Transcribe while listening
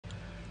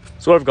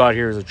So what I've got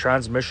here is a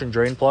transmission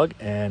drain plug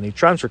and a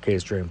transfer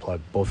case drain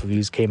plug. Both of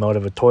these came out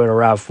of a Toyota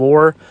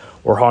RAV4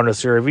 or Honda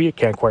CR-V. I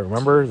can't quite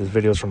remember. The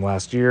video's from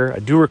last year. I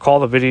do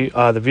recall the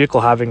vehicle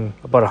having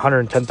about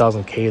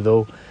 110,000 K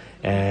though,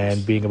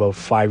 and being about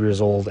 5 years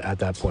old at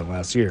that point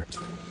last year.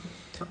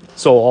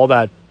 So all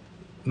that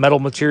metal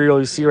material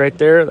you see right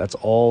there, that's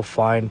all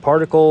fine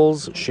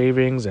particles,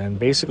 shavings, and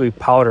basically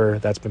powder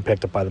that's been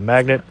picked up by the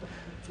magnet.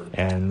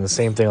 And the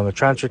same thing on the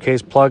transfer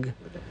case plug,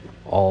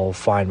 all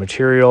fine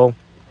material.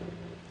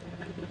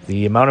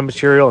 The amount of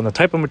material and the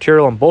type of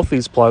material on both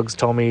these plugs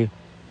tell me,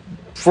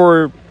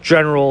 for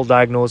general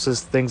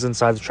diagnosis, things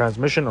inside the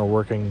transmission are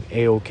working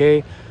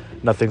a-okay.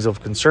 Nothing's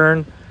of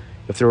concern.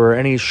 If there were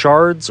any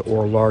shards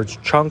or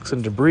large chunks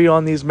and debris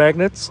on these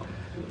magnets,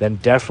 then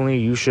definitely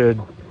you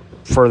should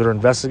further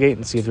investigate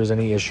and see if there's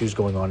any issues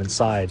going on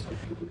inside.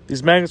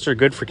 These magnets are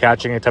good for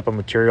catching a type of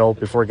material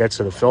before it gets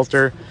to the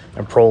filter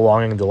and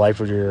prolonging the life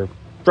of your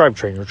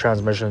drivetrain, your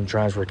transmission and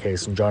transfer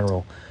case in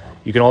general.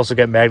 You can also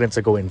get magnets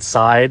that go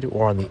inside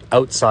or on the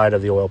outside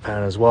of the oil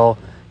pan as well,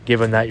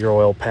 given that your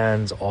oil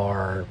pans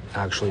are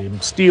actually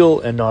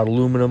steel and not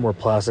aluminum or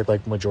plastic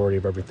like the majority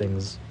of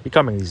everything's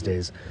becoming these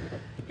days.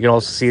 You can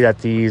also see that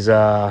these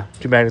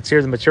two magnets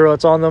here, the material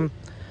that's on them,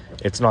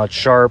 it's not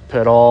sharp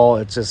at all.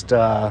 It's just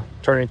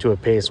turning into a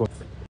paste.